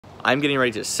I'm getting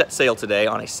ready to set sail today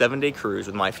on a 7-day cruise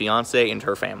with my fiance and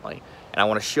her family. And I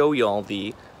want to show y'all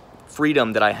the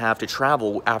freedom that I have to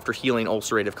travel after healing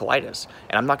ulcerative colitis.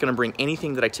 And I'm not going to bring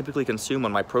anything that I typically consume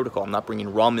on my protocol. I'm not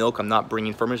bringing raw milk, I'm not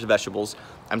bringing fermented vegetables.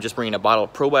 I'm just bringing a bottle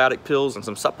of probiotic pills and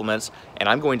some supplements, and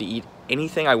I'm going to eat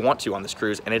anything I want to on this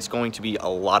cruise, and it's going to be a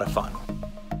lot of fun.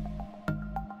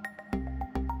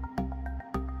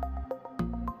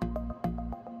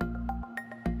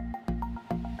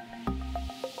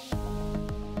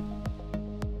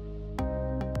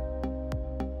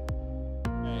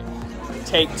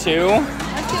 Take 2.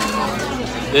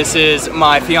 This is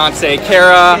my fiance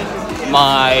Kara,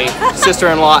 my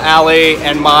sister-in-law Allie,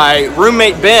 and my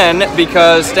roommate Ben,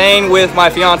 because staying with my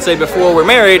fiance before we're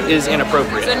married is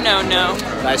inappropriate. It's a no-no.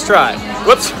 Nice try.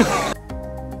 Whoops.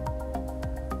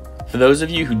 For those of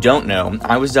you who don't know,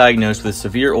 I was diagnosed with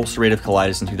severe ulcerative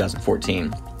colitis in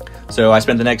 2014. So I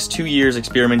spent the next 2 years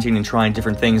experimenting and trying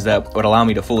different things that would allow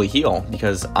me to fully heal,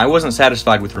 because I wasn't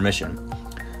satisfied with remission.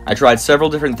 I tried several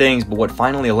different things, but what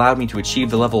finally allowed me to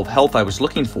achieve the level of health I was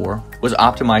looking for was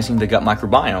optimizing the gut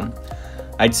microbiome.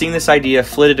 I'd seen this idea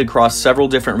flitted across several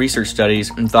different research studies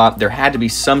and thought there had to be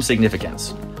some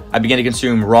significance. I began to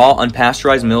consume raw,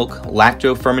 unpasteurized milk,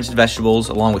 lacto-fermented vegetables,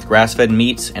 along with grass-fed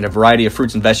meats, and a variety of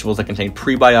fruits and vegetables that contain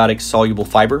prebiotic soluble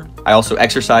fiber. I also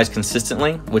exercised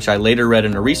consistently, which I later read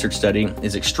in a research study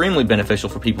is extremely beneficial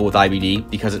for people with IBD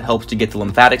because it helps to get the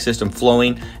lymphatic system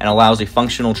flowing and allows a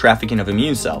functional trafficking of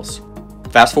immune cells.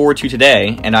 Fast forward to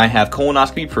today, and I have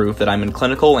colonoscopy proof that I'm in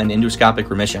clinical and endoscopic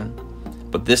remission.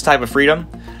 But this type of freedom,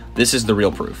 this is the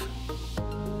real proof.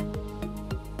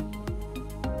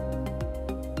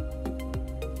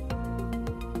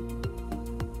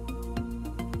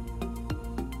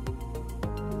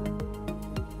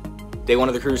 Day 1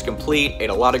 of the cruise complete, ate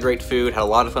a lot of great food, had a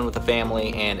lot of fun with the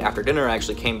family, and after dinner I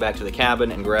actually came back to the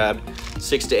cabin and grabbed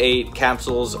 6 to 8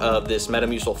 capsules of this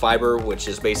metamucil fiber, which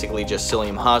is basically just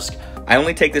psyllium husk. I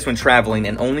only take this when traveling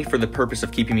and only for the purpose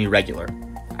of keeping me regular.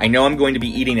 I know I'm going to be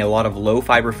eating a lot of low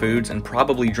fiber foods and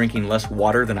probably drinking less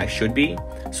water than I should be,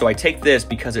 so I take this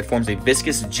because it forms a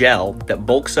viscous gel that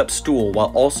bulks up stool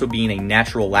while also being a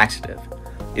natural laxative.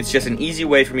 It's just an easy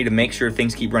way for me to make sure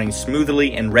things keep running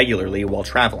smoothly and regularly while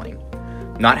traveling.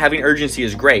 Not having urgency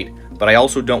is great, but I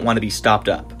also don't want to be stopped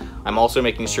up. I'm also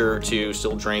making sure to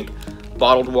still drink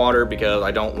bottled water because I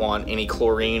don't want any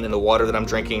chlorine in the water that I'm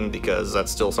drinking, because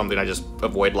that's still something I just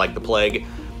avoid like the plague.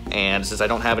 And since I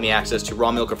don't have any access to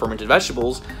raw milk or fermented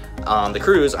vegetables on the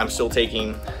cruise, I'm still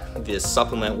taking this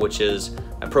supplement, which is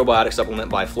a probiotic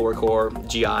supplement by Fluorocore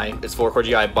GI. It's Fluorocore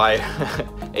GI by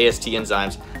AST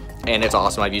Enzymes. And it's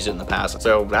awesome. I've used it in the past.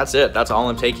 So that's it. That's all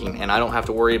I'm taking, and I don't have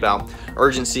to worry about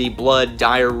urgency, blood,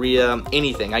 diarrhea,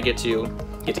 anything. I get to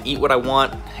eat what I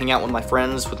want, hang out with my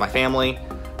friends, with my family.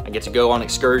 I get to go on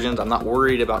excursions. I'm not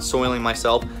worried about soiling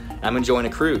myself. I'm enjoying a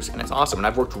cruise, and it's awesome. And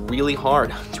I've worked really hard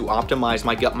to optimize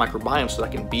my gut microbiome so that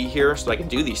I can be here, so that I can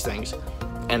do these things.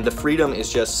 And the freedom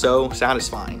is just so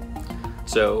satisfying.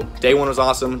 So day 1 was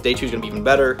awesome. Day 2 is gonna be even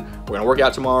better. We're gonna work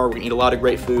out tomorrow. We're gonna eat a lot of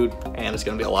great food, and it's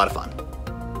gonna be a lot of fun.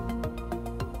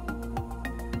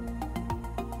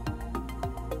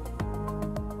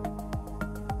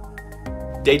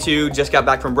 Day 2, just got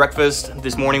back from breakfast.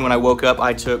 This morning when I woke up,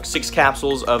 I took 6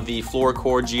 capsules of the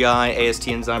Fluorocore GI AST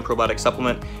Enzyme Probiotic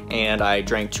Supplement, and I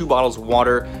drank 2 bottles of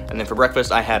water. And then for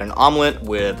breakfast, I had an omelet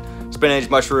with spinach,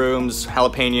 mushrooms,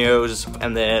 jalapenos,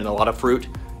 and then a lot of fruit.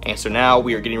 And so now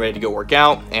we are getting ready to go work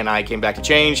out, and I came back to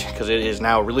change because it is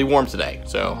now really warm today.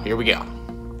 So here we go.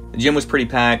 The gym was pretty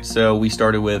packed, so we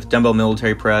started with dumbbell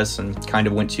military press and kind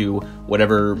of went to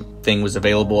whatever thing was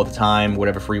available at the time,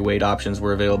 whatever free weight options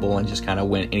were available, and just kind of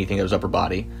went anything that was upper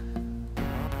body.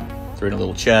 Threw in a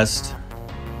little chest.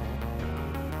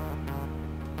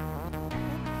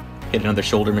 Hit another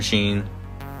shoulder machine.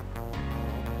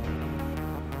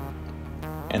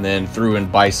 And then threw in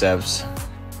biceps.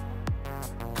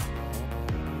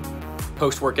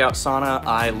 Post-workout sauna,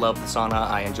 I love the sauna.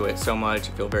 I enjoy it so much.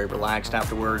 I feel very relaxed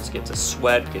afterwards. Get to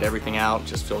sweat, get everything out.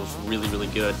 Just feels really, really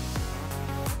good.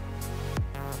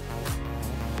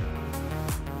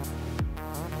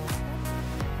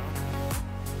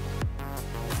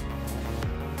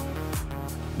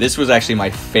 This was actually my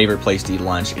favorite place to eat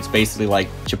lunch. It's basically like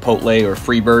Chipotle or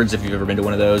Freebirds, if you've ever been to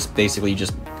one of those. Basically, you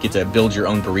just get to build your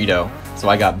own burrito. So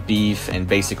I got beef and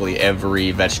basically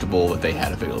every vegetable that they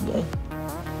had available.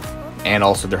 And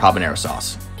also their habanero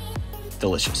sauce.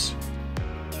 Delicious.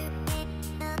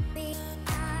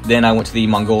 Then I went to the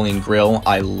Mongolian grill.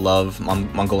 I love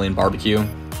Mongolian barbecue.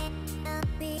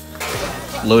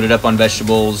 Loaded up on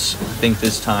vegetables. I think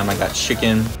this time I got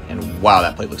chicken, and wow,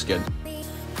 that plate looks good.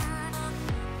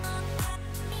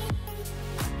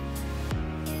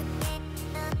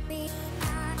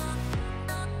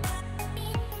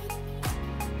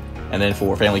 And then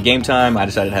for family game time, I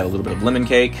decided to have a little bit of lemon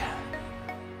cake.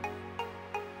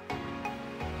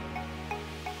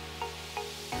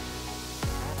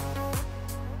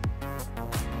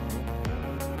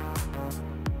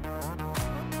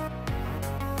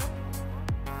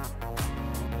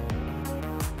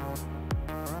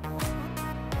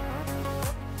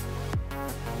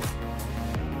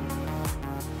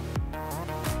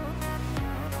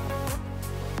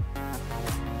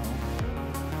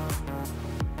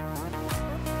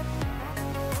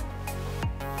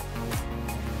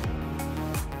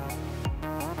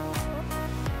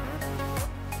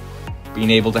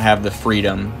 Being able to have the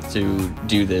freedom to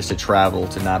do this, to travel,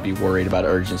 to not be worried about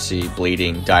urgency,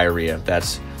 bleeding, diarrhea,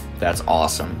 that's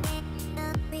awesome.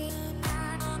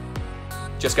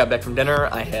 Just got back from dinner.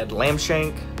 I had lamb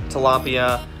shank,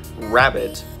 tilapia,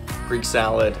 rabbit, Greek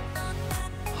salad,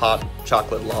 hot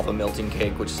chocolate lava melting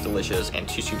cake, which is delicious, and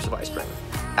 2 scoops of ice cream.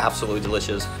 Absolutely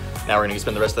delicious. Now we're gonna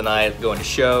spend the rest of the night going to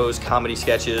shows, comedy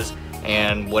sketches,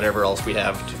 and whatever else we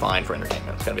have to find for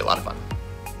entertainment. It's gonna be a lot of fun.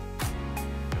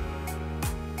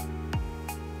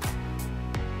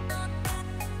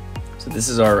 So this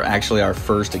is actually our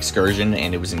first excursion,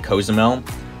 and it was in Cozumel.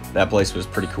 That place was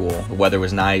pretty cool. The weather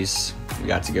was nice. We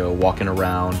got to go walking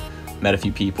around, met a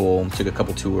few people, took a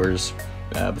couple tours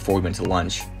before we went to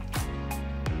lunch.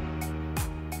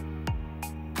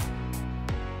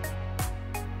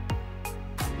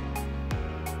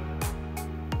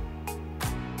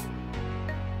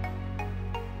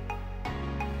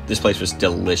 This place was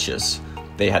delicious.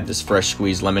 They had this fresh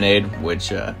squeezed lemonade,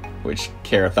 which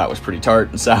Kara thought was pretty tart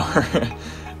and sour.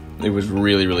 It was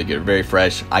really, really good, very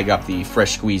fresh. I got the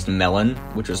fresh squeezed melon,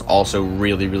 which was also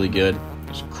really, really good. It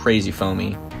was crazy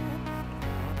foamy.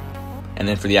 And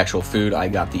then for the actual food, I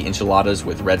got the enchiladas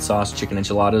with red sauce, chicken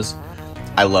enchiladas.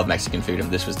 I love Mexican food, and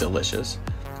this was delicious.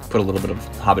 Put a little bit of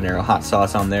habanero hot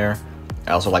sauce on there.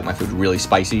 I also like my food really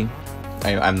spicy.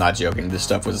 I'm not joking. This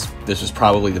was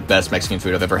probably the best Mexican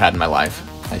food I've ever had in my life.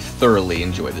 I thoroughly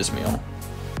enjoyed this meal.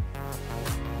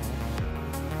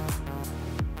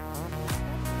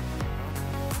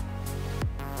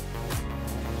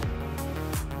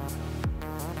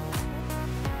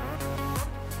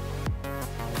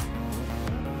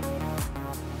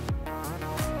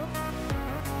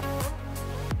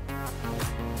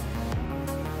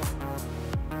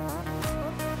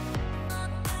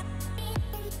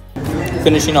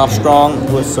 Finishing off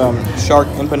strong with some shark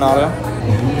empanada.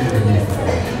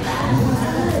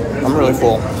 I'm really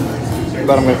full,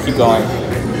 but I'm gonna keep going.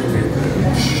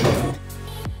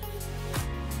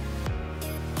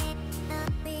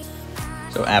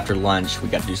 So after lunch, we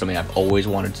got to do something I've always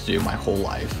wanted to do my whole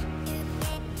life.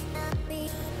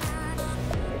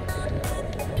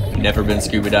 Never been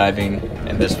scuba diving,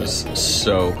 and this was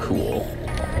so cool.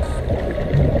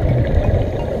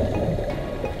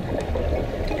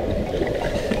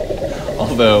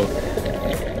 Although,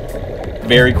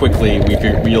 very quickly we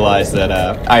realized that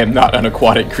I am not an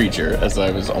aquatic creature, as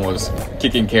I was almost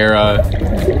kicking Kara,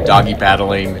 doggy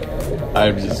paddling.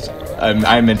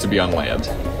 I'm meant to be on land.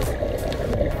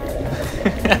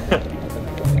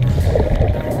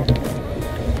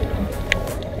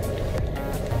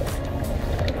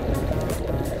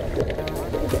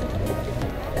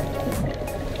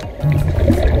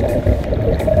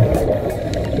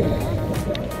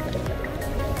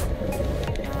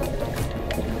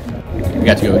 We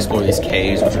got to go explore these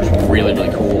caves, which was really,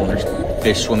 really cool, and there's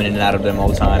fish swimming in and out of them all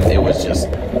the time. It was just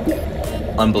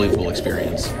an unbelievable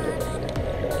experience.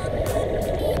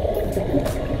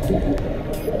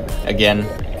 Again,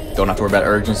 don't have to worry about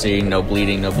urgency, no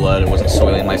bleeding, no blood. I wasn't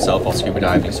soiling myself while scuba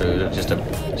diving, so it was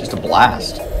just a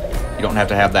blast. You don't have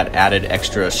to have that added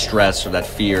extra stress or that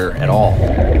fear at all.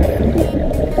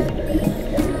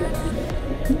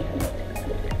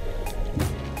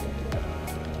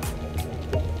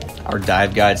 Our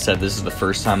dive guide said this is the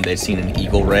first time they'd seen an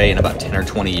eagle ray in about 10 or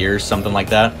 20 years, something like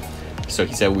that. So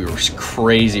he said we were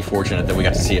crazy fortunate that we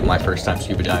got to see it my first time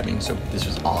scuba diving, so this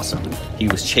was awesome. He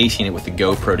was chasing it with the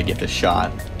GoPro to get this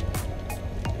shot.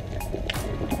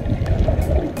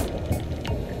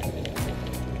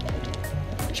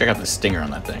 Check out the stinger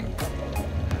on that thing.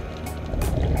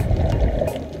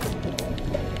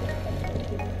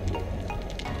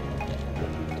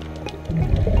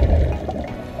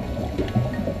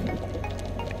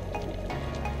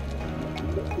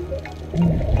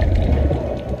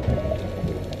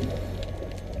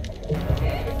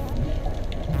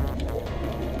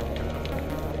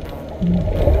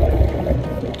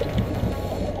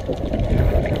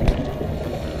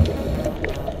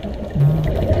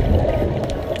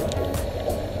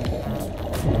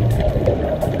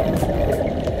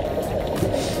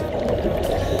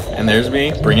 And there's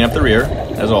me bringing up the rear,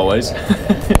 as always.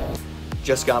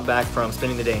 Just got back from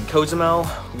spending the day in Cozumel.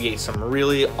 We ate some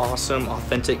really awesome,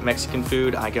 authentic Mexican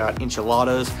food. I got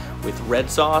enchiladas with red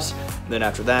sauce. And then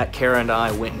after that, Kara and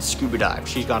I went and scuba dived.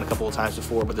 She's gone a couple of times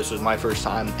before, but this was my first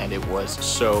time, and it was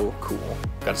so cool.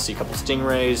 Got to see a couple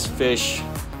stingrays, fish,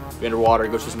 be underwater,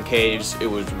 go through some caves. It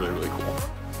was really, really cool.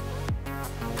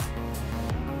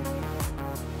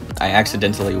 I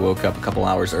accidentally woke up a couple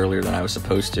hours earlier than I was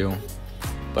supposed to,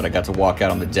 but I got to walk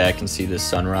out on the deck and see this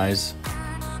sunrise.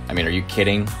 I mean, are you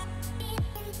kidding?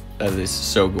 That is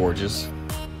so gorgeous.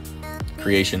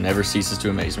 Creation never ceases to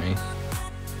amaze me.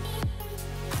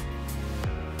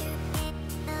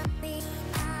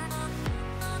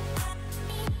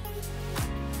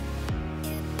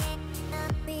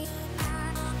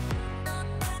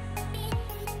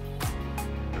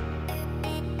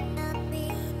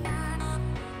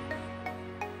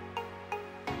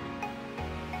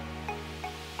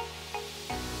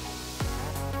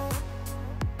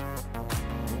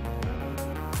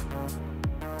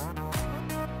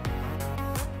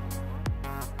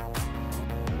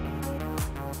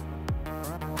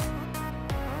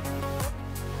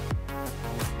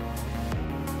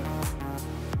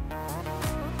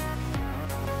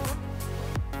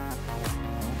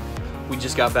 We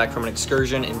just got back from an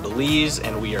excursion in Belize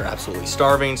and we are absolutely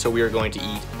starving, so we are going to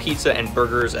eat pizza and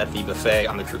burgers at the buffet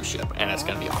on the cruise ship, and it's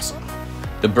gonna be awesome.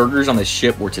 The burgers on the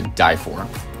ship were to die for.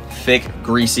 Thick,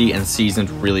 greasy, and seasoned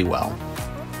really well.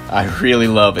 I really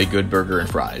love a good burger and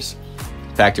fries.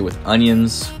 Packed it with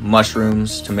onions,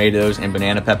 mushrooms, tomatoes, and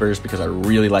banana peppers because I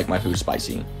really like my food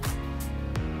spicy.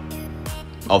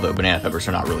 Although banana peppers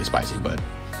are not really spicy, but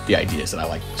the idea is that I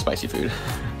like spicy food.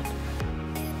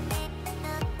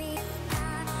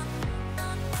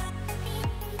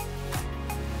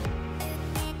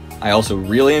 I also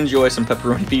really enjoy some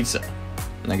pepperoni pizza.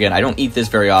 And again, I don't eat this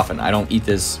very often. I don't eat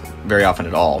this very often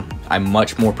at all. I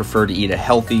much more prefer to eat a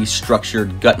healthy,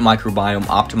 structured, gut microbiome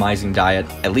optimizing diet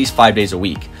at least 5 days a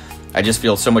week. I just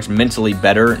feel so much mentally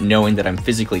better knowing that I'm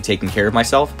physically taking care of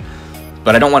myself,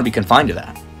 but I don't want to be confined to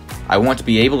that. I want to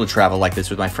be able to travel like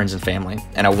this with my friends and family,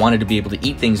 and I wanted to be able to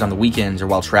eat things on the weekends or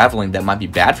while traveling that might be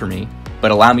bad for me, but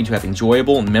allow me to have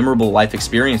enjoyable, memorable life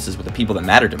experiences with the people that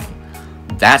matter to me.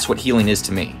 That's what healing is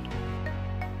to me.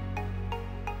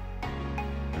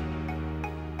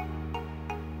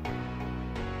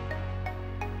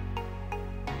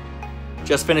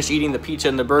 Just finished eating the pizza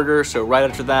and the burger, so right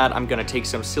after that, I'm gonna take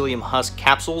some psyllium husk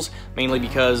capsules, mainly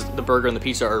because the burger and the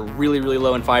pizza are really, really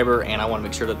low in fiber, and I wanna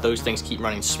make sure that those things keep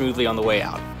running smoothly on the way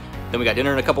out. Then we got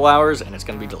dinner in a couple hours, and it's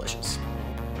gonna be delicious.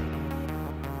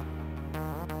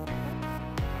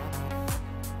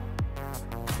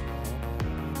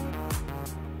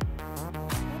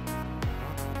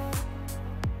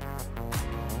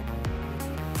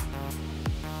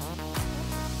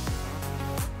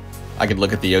 I could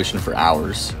look at the ocean for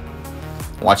hours.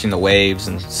 Watching the waves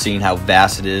and seeing how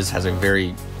vast it is has a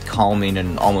very calming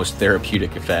and almost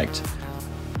therapeutic effect.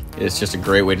 It's just a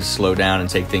great way to slow down and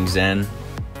take things in.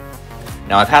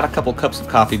 Now, I've had a couple cups of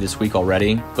coffee this week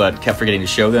already, but kept forgetting to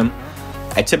show them.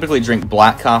 I typically drink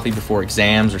black coffee before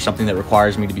exams or something that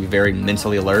requires me to be very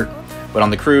mentally alert, but on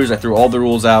the cruise I threw all the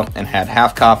rules out and had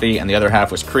half coffee and the other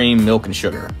half was cream, milk, and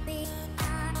sugar.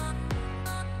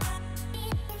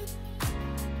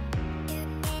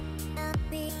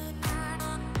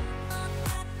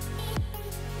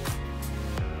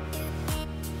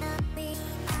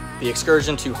 The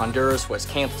excursion to Honduras was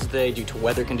canceled today due to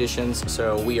weather conditions,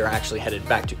 so we are actually headed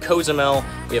back to Cozumel.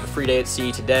 We have a free day at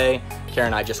sea today. Karen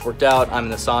and I just worked out, I'm in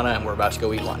the sauna, and we're about to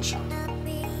go eat lunch.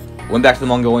 Went back to the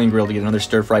Mongolian grill to get another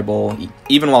stir-fry bowl.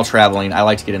 Even while traveling, I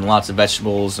like to get in lots of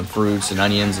vegetables and fruits and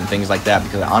onions and things like that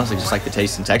because I honestly just like the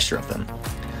taste and texture of them.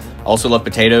 Also love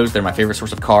potatoes, they're my favorite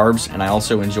source of carbs, and I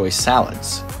also enjoy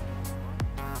salads.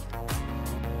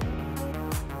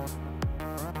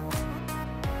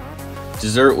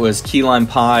 Dessert was key lime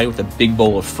pie with a big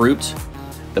bowl of fruit.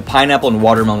 The pineapple and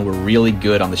watermelon were really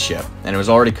good on the ship, and it was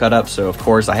already cut up, so of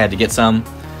course I had to get some.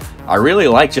 I really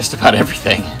like just about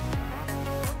everything.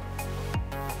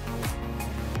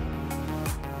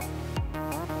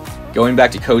 Going back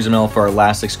to Cozumel for our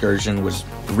last excursion was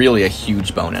really a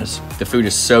huge bonus. The food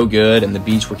is so good, and the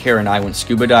beach where Kara and I went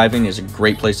scuba diving is a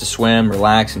great place to swim,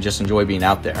 relax, and just enjoy being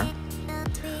out there.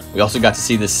 We also got to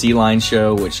see the sea lion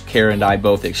show, which Kara and I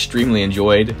both extremely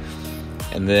enjoyed.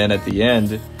 And then at the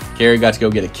end, Kara got to go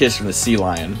get a kiss from the sea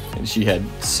lion, and she had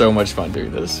so much fun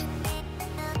doing this.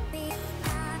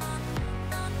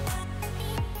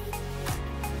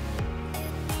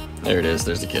 There it is,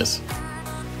 there's the kiss.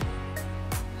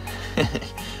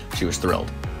 She was thrilled.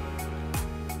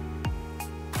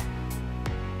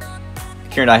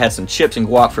 Karen and I had some chips and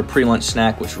guac for pre-lunch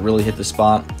snack, which really hit the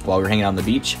spot while we were hanging out on the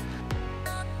beach.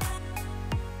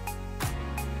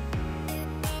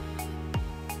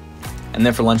 And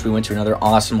then for lunch, we went to another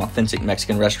awesome, authentic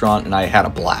Mexican restaurant, and I had a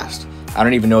blast. I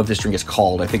don't even know if this drink is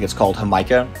called. I think it's called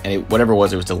Jamaica, and whatever it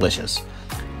was delicious.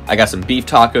 I got some beef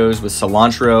tacos with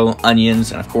cilantro,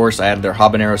 onions, and of course, I added their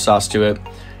habanero sauce to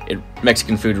it.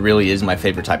 Mexican food really is my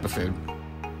favorite type of food.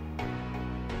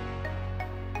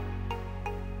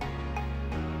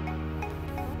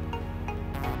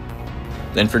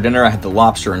 Then for dinner, I had the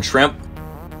lobster and shrimp.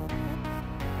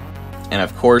 And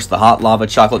of course, the hot lava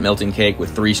chocolate melting cake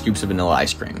with 3 scoops of vanilla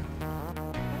ice cream.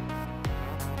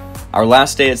 Our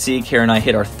last day at sea, Kara and I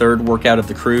hit our 3rd workout of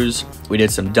the cruise. We did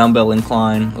some dumbbell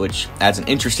incline, which adds an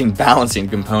interesting balancing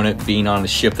component being on a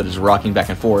ship that is rocking back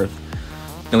and forth.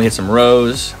 Then we hit some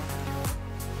rows.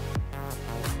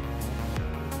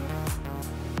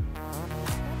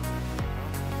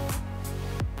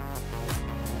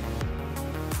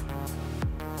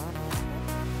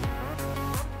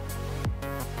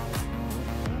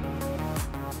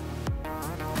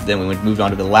 Then we moved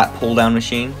on to the lat pull down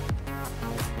machine.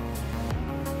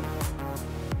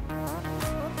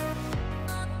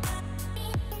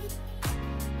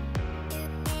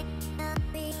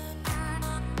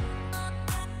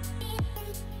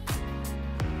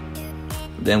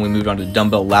 Then we moved on to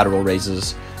dumbbell lateral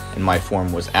raises, and my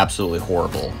form was absolutely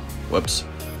horrible. Whoops.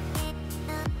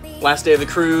 Last day of the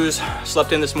cruise,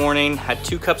 slept in this morning, had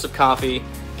 2 cups of coffee.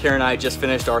 Kara and I just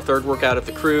finished our 3rd workout of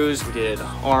the cruise. We did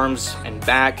arms and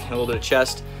back and a little bit of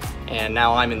chest. And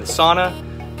now I'm in the sauna,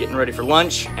 getting ready for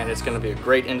lunch, and it's gonna be a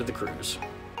great end of the cruise.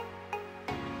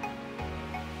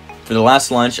 For the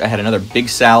last lunch, I had another big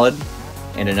salad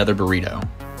and another burrito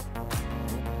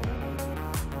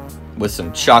with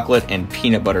some chocolate and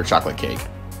peanut butter chocolate cake.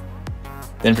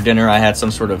 Then for dinner, I had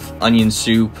some sort of onion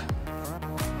soup.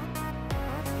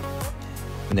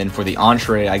 And then for the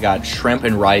entree, I got shrimp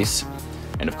and rice.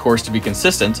 And of course, to be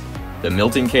consistent, the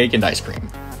melting cake and ice cream.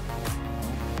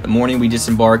 The morning we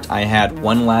disembarked, I had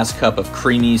 1 last cup of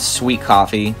creamy, sweet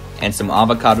coffee and some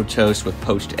avocado toast with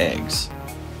poached eggs.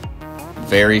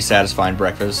 Very satisfying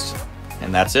breakfast,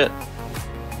 and that's it.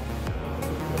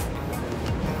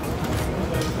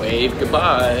 Wave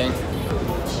goodbye.